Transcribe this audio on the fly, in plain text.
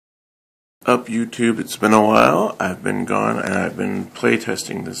Up YouTube, it's been a while. I've been gone and I've been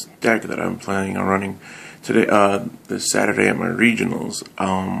playtesting this deck that I'm planning on running today, this Saturday at my regionals.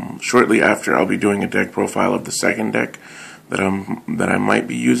 Shortly after, I'll be doing a deck profile of the second deck that I might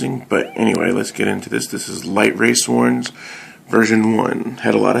be using. But anyway, let's get into this. This is Yoloswarns version 1.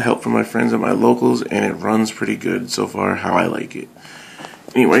 Had a lot of help from my friends at my locals, and it runs pretty good so far. How I like it.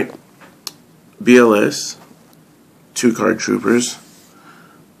 Anyway, BLS, 2 card troopers.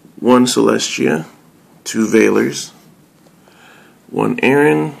 1 Celestia, 2 Veilers, 1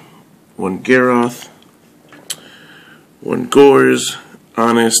 Aaron, 1 Garroth, 1 Gores,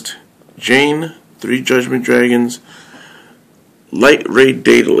 Honest, Jane, 3 Judgment Dragons, Light Ray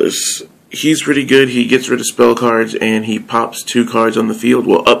Daedalus. He's pretty good. He gets rid of spell cards and he pops 2 cards on the field.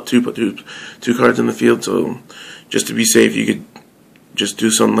 Well, up two cards on the field. So just to be safe, you could just do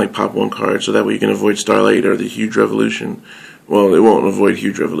something like pop 1 card, so that way you can avoid Starlight or the Huge Revolution. Well, it won't avoid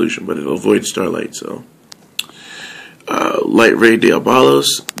Huge Revolution, but it'll avoid Starlight. So, Light Ray Diabolos.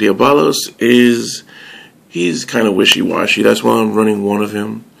 Diabolos he's kind of wishy-washy. That's why I'm running 1 of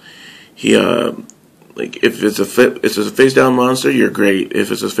him. He like if it's a face-down monster, you're great.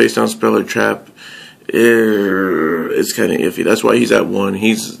 If it's a face-down spell or trap, it's kind of iffy. That's why he's at 1.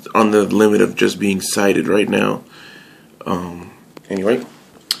 He's on the limit of just being sighted right now. Anyway.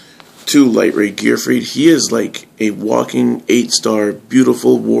 2 Light Ray Gearfried. He is like a walking 8-star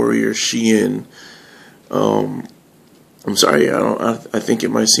beautiful warrior Shein. I'm sorry, I think it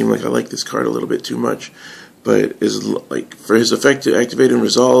might seem like I like this card a little bit too much, but is like for his effect to activate and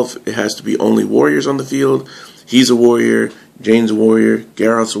resolve, it has to be only warriors on the field. He's a warrior, Jane's a warrior,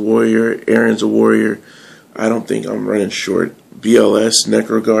 Garroth's a warrior, Aaron's a warrior. I don't think I'm running short. BLS,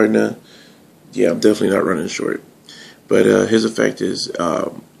 Necrogardna. Yeah, I'm definitely not running short. But his effect is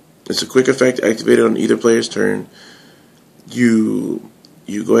it's a quick effect activated on either player's turn. You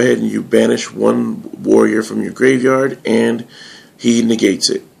go ahead and you banish 1 warrior from your graveyard, and he negates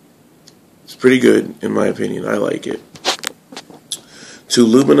it. It's pretty good, in my opinion. I like it. 2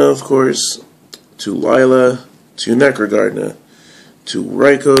 Lumina, of course. 2 Lila. 2 Necrogardna. 2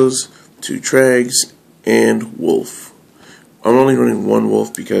 Rykos. 2 Trags. And Wolf. I'm only running 1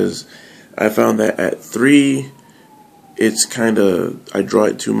 Wolf because I found that at 3... it's kind of, I draw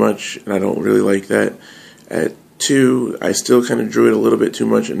it too much, and I don't really like that. At 2, I still kind of drew it a little bit too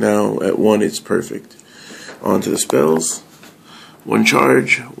much, and now at 1, it's perfect. On to the spells. 1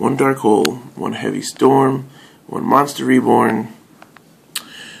 Charge, 1 Dark Hole, 1 Heavy Storm, 1 Monster Reborn,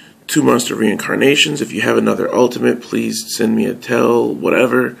 2 Monster Reincarnations. If you have another ultimate, please send me a tell,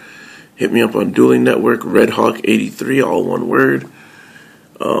 whatever. Hit me up on Dueling Network, RedHawk83, all one word.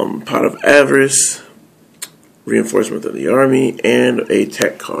 Pot of Avarice, Reinforcement of the Army, and a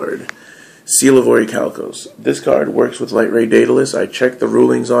tech card. Seal of Orichalcos. This card works with Light Ray Daedalus. I checked the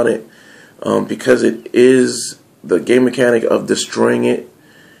rulings on it because it is the game mechanic of destroying it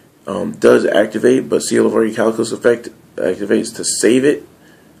does activate, but Seal of Orichalcos effect activates to save it.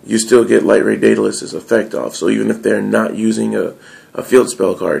 You still get Light Ray Daedalus's effect off. So even if they're not using a field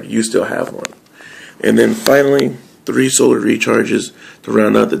spell card, you still have one. And then finally, 3 Solar Recharges to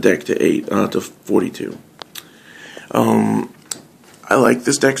round out the deck to 42. I like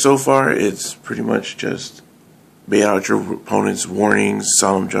this deck so far. It's pretty much just bait out your opponent's warnings,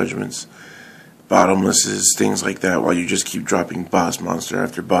 solemn judgments, bottomlesses, things like that, while you just keep dropping boss monster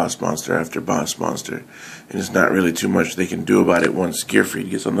after boss monster after boss monster. And it's not really too much they can do about it once Gearfried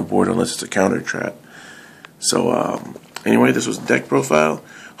gets on the board, unless it's a counter trap. So anyway, this was the deck profile.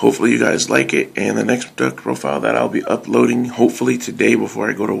 Hopefully you guys like it, and the next deck profile that I'll be uploading hopefully today before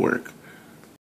I go to work.